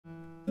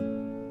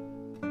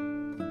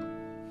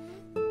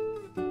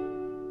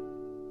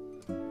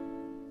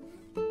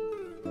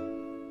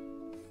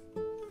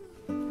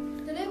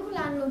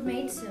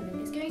maidservant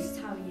is going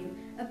to tell you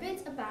a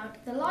bit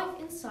about the life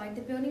inside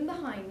the building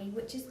behind me,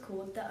 which is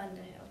called the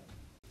Underhill.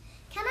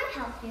 Can I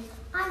help you?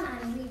 I'm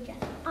Anne Regan.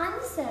 I'm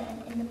the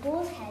servant in the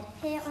Boar's Head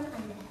here on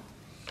Underhill.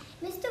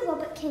 Mr.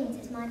 Robert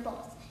Kings is my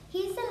boss.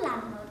 He's the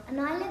landlord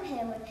and I live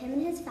here with him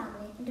and his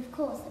family and of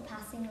course the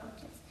passing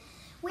lodgers.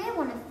 We're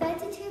one of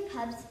 32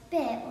 pubs,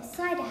 beer or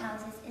cider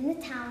houses in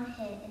the town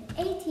here in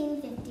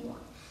 1851.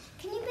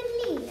 Can you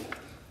believe it?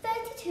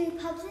 32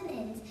 pubs and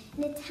inns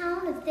in a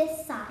town of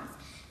this size.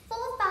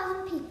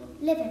 4,000 people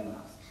live in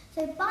Ross.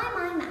 So by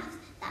my maths,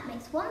 that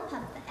makes one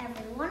pub for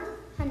every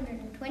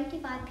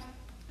 125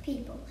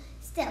 people.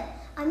 Still,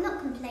 I'm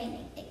not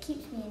complaining. It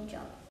keeps me in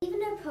job. Even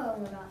a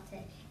poem about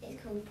it.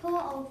 It's called Poor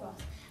Old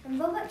Ross, and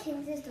Robert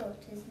King's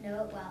daughters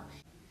know it well.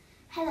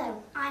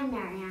 Hello, I'm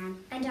Marianne.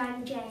 And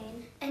I'm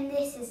Jane. And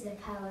this is the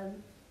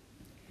poem.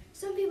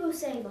 Some people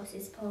say Ross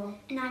is poor.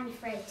 And I'm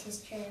afraid it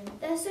is true.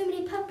 There are so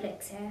many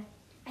publics here.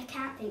 I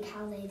can't think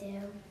how they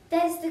do.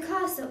 There's the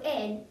Castle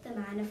Inn, the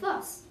Man of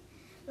Ross.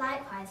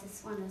 Likewise,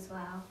 this one as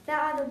well. There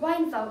are the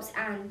wine vaults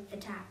and the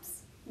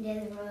taps.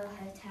 Near the Royal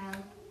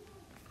Hotel.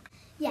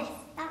 Yes,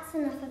 that's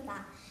enough of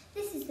that.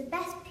 This is the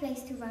best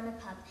place to run a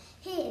pub,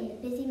 here in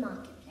the busy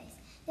marketplace.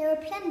 There are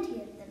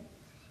plenty of them.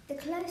 The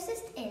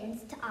closest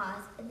inns to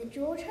ours are the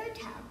George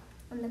Hotel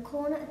on the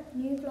corner of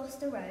New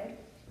Gloucester Road,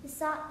 the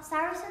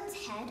Saracen's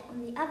Head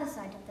on the other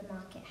side of the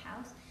market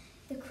house,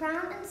 the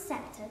Crown and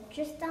Sceptre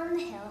just down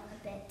the hill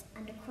a bit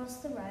and across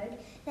the road.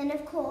 Then,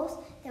 of course,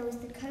 there was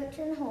the Coach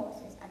and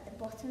Horses at the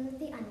bottom of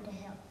the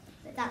Underhill,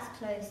 but that's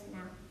closed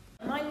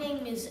now. My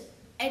name is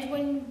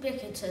Edwin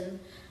Bickerton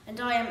and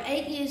I am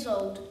 8 years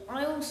old.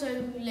 I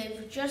also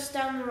live just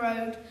down the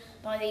road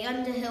by the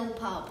Underhill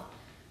pub.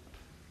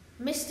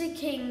 Mr.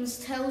 Kings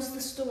tells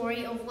the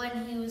story of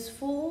when he was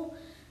 4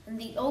 and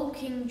the old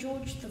King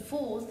George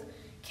IV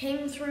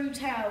came through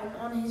town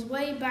on his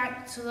way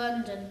back to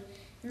London.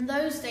 In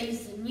those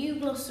days, the New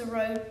Gloucester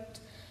Road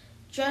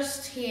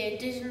just here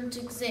didn't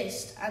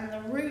exist, and the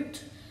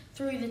route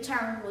through the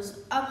town was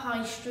up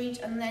High Street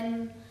and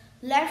then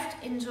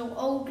left into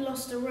Old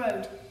Gloucester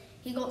Road.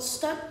 He got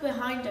stuck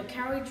behind a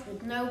carriage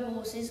with no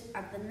horses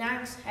at the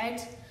Nag's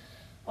Head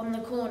on the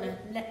corner,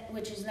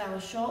 which is now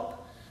a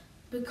shop.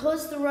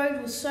 Because the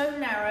road was so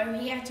narrow,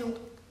 he had to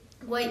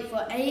wait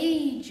for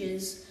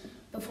ages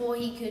before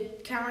he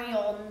could carry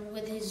on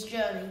with his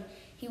journey.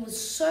 He was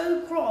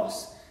so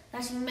cross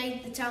that he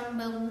made the town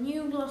build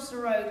New Gloucester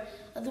Road,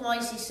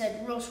 otherwise he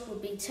said Ross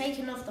would be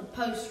taken off the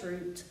post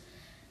route.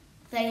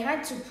 They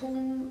had to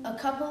pull a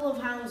couple of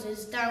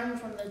houses down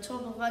from the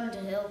top of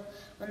Underhill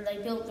when they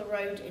built the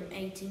road in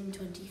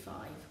 1825.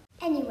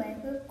 Anyway,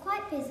 we're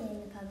quite busy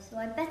in the pub, so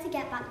I'd better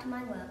get back to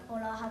my work or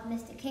I'll have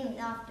Mr. Kings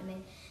after me.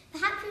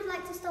 Perhaps you'd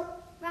like to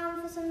stop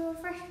round for some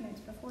refreshments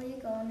before you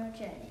go on your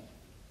journey.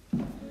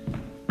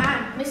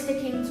 And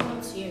Mr. Kings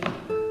wants you.